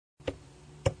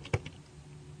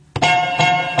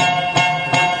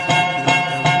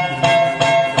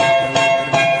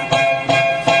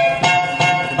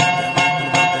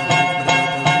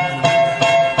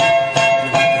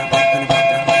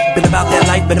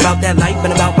about that life,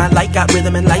 been about my life. Got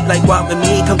rhythm and light like walk with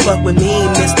me. Come fuck with me,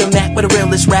 Mr. Mac with a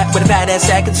realest rap. With a fat ass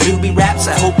sack and Scooby raps.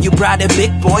 I hope you proud of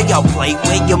big boy. Y'all play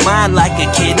with your mind like a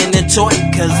kid in a toy.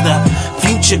 Cause the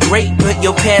future great, but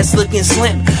your past looking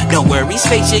slim. No worries,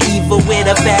 face your evil with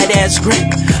a fat ass grin.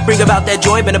 Bring about that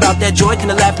joy, been about that joy. Can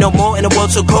I laugh no more in a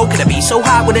world so cold? Can I be so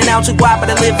hot with an ounce of guap? But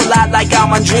I live a lot like all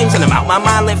my dreams. And I'm out my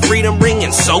mind, let freedom ring,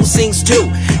 and so sings too.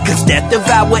 Cause death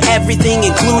devour everything,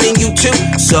 including you too.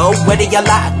 So whether you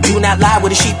lie, do not lie.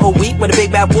 With a sheep or wheat, with a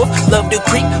big bad wolf, love to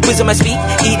creep, wisdom I speak,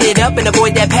 eat it up and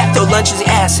avoid that path. Throw lunch is your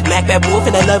ass, Mac bad wolf,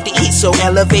 and I love to eat. So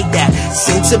elevate that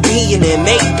sense of being and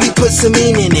maybe put some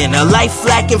meaning in a life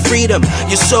lacking freedom.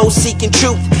 Your soul seeking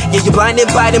truth. Yeah, you're blinded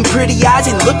by them pretty eyes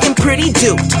and looking pretty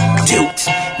duped.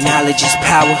 Knowledge is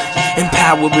power, and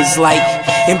power is light.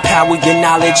 Empower your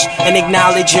knowledge and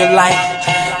acknowledge your light.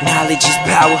 Knowledge is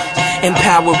power, and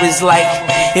power is light.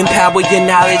 Empower your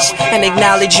knowledge and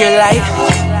acknowledge your light.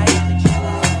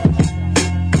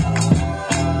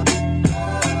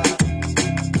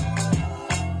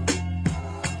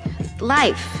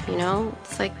 Life, you know,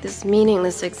 it's like this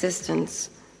meaningless existence.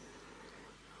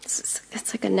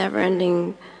 It's like a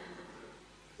never-ending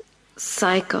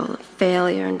cycle of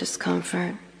failure and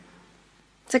discomfort.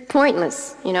 It's like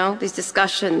pointless, you know, these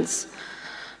discussions,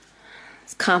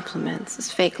 these compliments,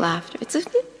 this fake laughter.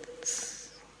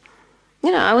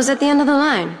 You know, I was at the end of the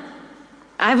line.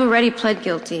 I've already pled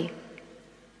guilty,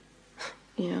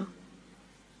 you know.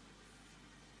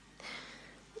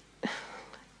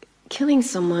 Killing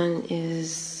someone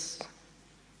is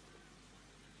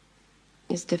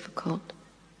difficult.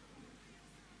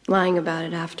 Lying about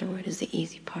it afterward is the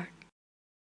easy part.